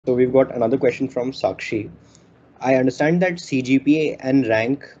So we've got another question from Sakshi. I understand that CGPA and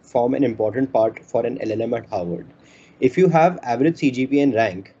rank form an important part for an LLM at Harvard. If you have average CGPA and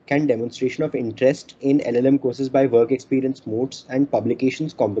rank, can demonstration of interest in LLM courses by work experience modes and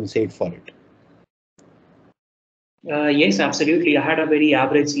publications compensate for it? Yes, absolutely. I had a very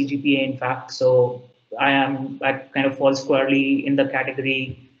average CGPA, in fact, so I kind of fall squarely in the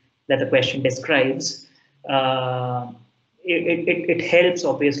category that the question describes. Uh, it helps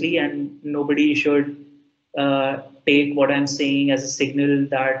obviously, and nobody should take what I'm saying as a signal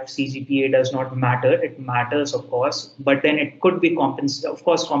that CGPA does not matter. It matters, of course, but then it could be compensated. Of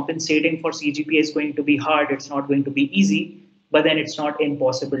course, compensating for CGPA is going to be hard. It's not going to be easy, but then it's not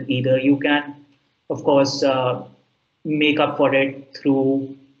impossible either. You can, of course, make up for it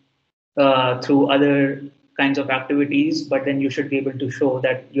through other kinds of activities, but then you should be able to show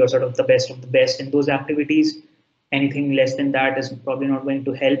that you're sort of the best of the best in those activities. Anything less than that is probably not going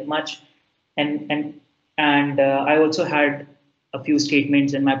to help much. And I also had a few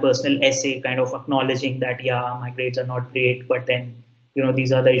statements in my personal essay, kind of acknowledging that yeah, my grades are not great, but then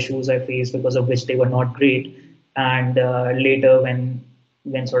these are the issues I faced because of which they were not great. And later, when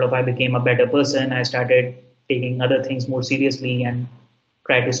sort of I became a better person, I started taking other things more seriously and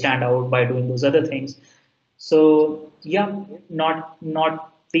try to stand out by doing those other things. So yeah, not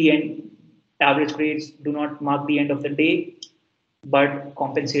the end. Average grades do not mark the end of the day, but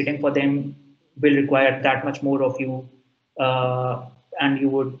compensating for them will require that much more of you, uh, and you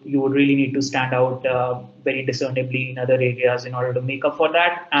would really need to stand out very discernibly in other areas in order to make up for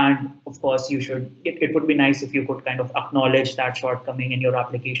that. And of course, it would be nice if you could kind of acknowledge that shortcoming in your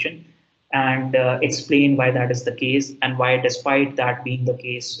application and explain why that is the case and why, despite that being the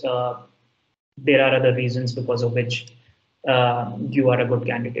case, there are other reasons because of which you are a good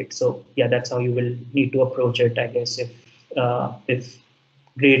candidate. So yeah, that's how you will need to approach it, I guess, if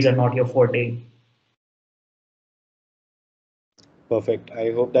grades are not your forte. Perfect.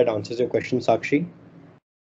 I hope that answers your question, Sakshi.